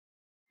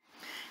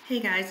Hey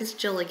guys, it's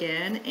Jill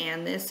again,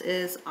 and this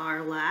is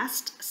our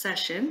last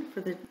session for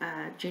the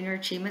Junior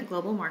Achievement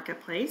Global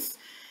Marketplace.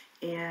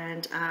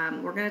 And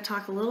we're going to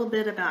talk a little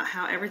bit about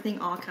how everything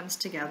all comes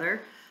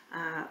together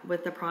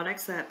with the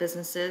products that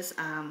businesses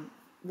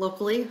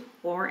locally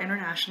or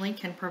internationally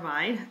can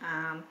provide,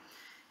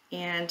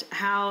 and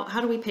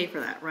how do we pay for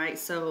that, right?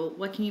 So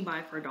what can you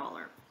buy for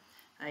 $1?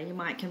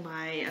 You can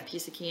buy a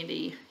piece of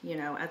candy,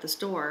 at the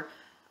store,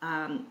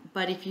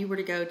 but if you were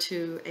to go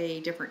to a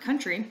different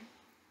country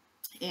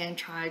and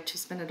try to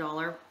spend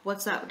 $1,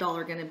 what's that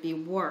dollar going to be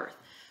worth?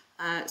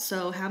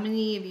 So how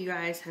many of you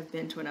guys have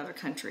been to another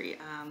country?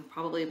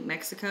 Probably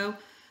Mexico.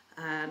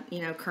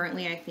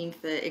 Currently I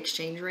think the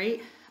exchange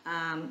rate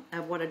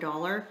of what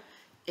 $1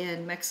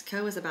 in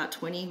Mexico is about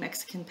 20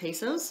 Mexican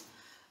pesos.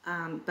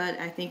 But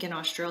I think in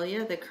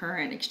Australia, the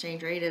current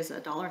exchange rate is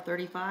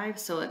 $1.35.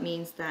 So it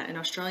means that an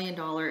Australian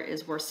dollar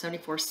is worth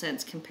 74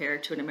 cents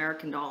compared to an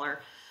American dollar.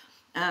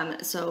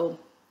 So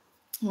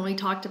when we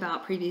talked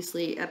about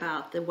previously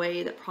about the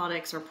way that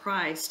products are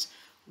priced,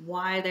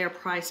 why they're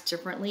priced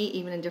differently,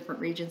 even in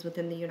different regions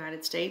within the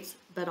United States,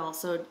 but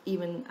also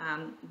even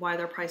why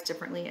they're priced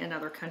differently in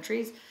other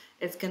countries,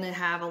 it's going to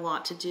have a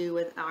lot to do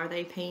with, are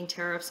they paying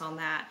tariffs on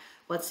that?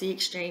 What's the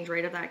exchange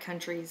rate of that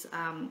country's,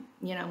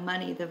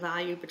 money, the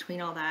value between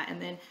all that? And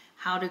then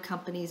how do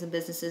companies and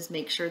businesses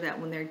make sure that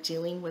when they're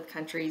dealing with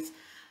countries,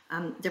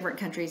 different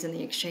countries in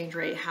the exchange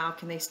rate, how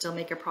can they still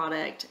make a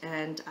product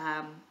and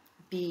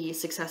be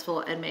successful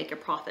and make a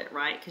profit,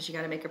 right? Because you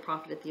got to make a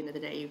profit at the end of the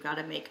day. You've got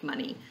to make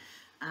money.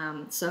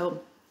 One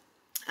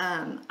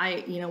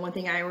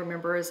thing I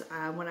remember is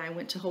when I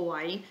went to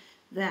Hawaii,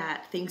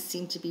 that things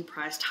seem to be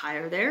priced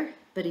higher there.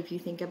 But if you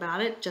think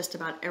about it, just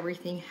about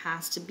everything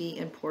has to be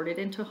imported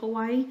into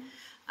Hawaii.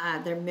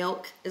 Their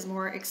milk is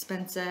more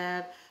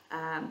expensive.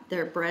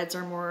 Their breads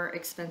are more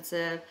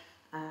expensive.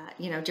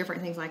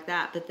 Different things like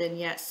that. But then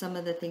yet some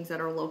of the things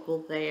that are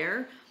local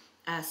there,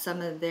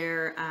 some of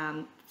their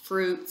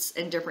fruits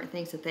and different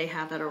things that they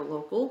have that are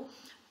local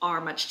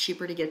are much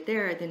cheaper to get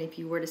there than if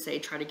you were to say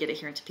try to get it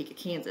here in Topeka,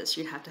 Kansas.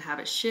 You'd have to have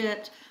it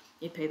shipped,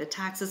 you'd pay the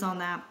taxes on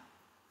that.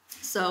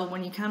 So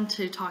when you come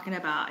to talking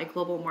about a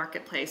global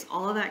marketplace,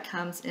 all of that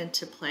comes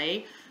into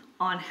play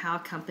on how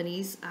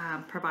companies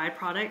provide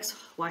products,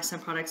 why some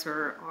products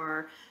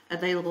are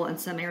available in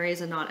some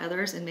areas and not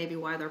others, and maybe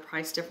why they're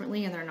priced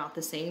differently and they're not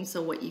the same.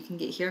 So what you can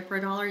get here for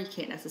 $1, you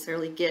can't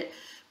necessarily get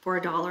for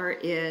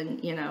 $1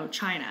 in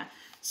China.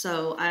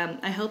 So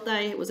I hope that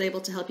I was able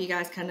to help you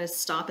guys kind of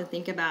stop and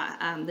think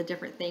about the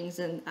different things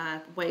and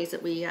ways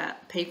that we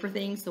pay for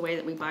things, the way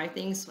that we buy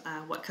things,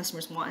 what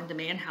customers want and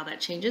demand, how that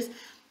changes,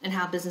 and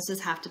how businesses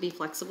have to be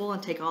flexible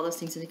and take all those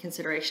things into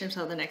consideration.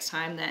 So the next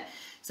time that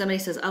somebody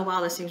says, oh,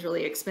 wow, this seems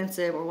really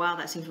expensive, or wow,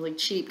 that seems really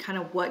cheap, kind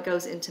of what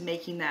goes into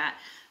making that,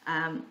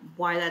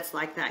 why that's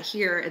like that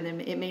here, and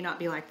then it may not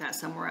be like that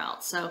somewhere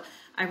else. So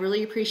I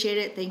really appreciate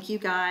it. Thank you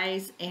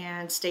guys,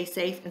 and stay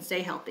safe and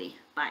stay healthy.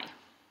 Bye.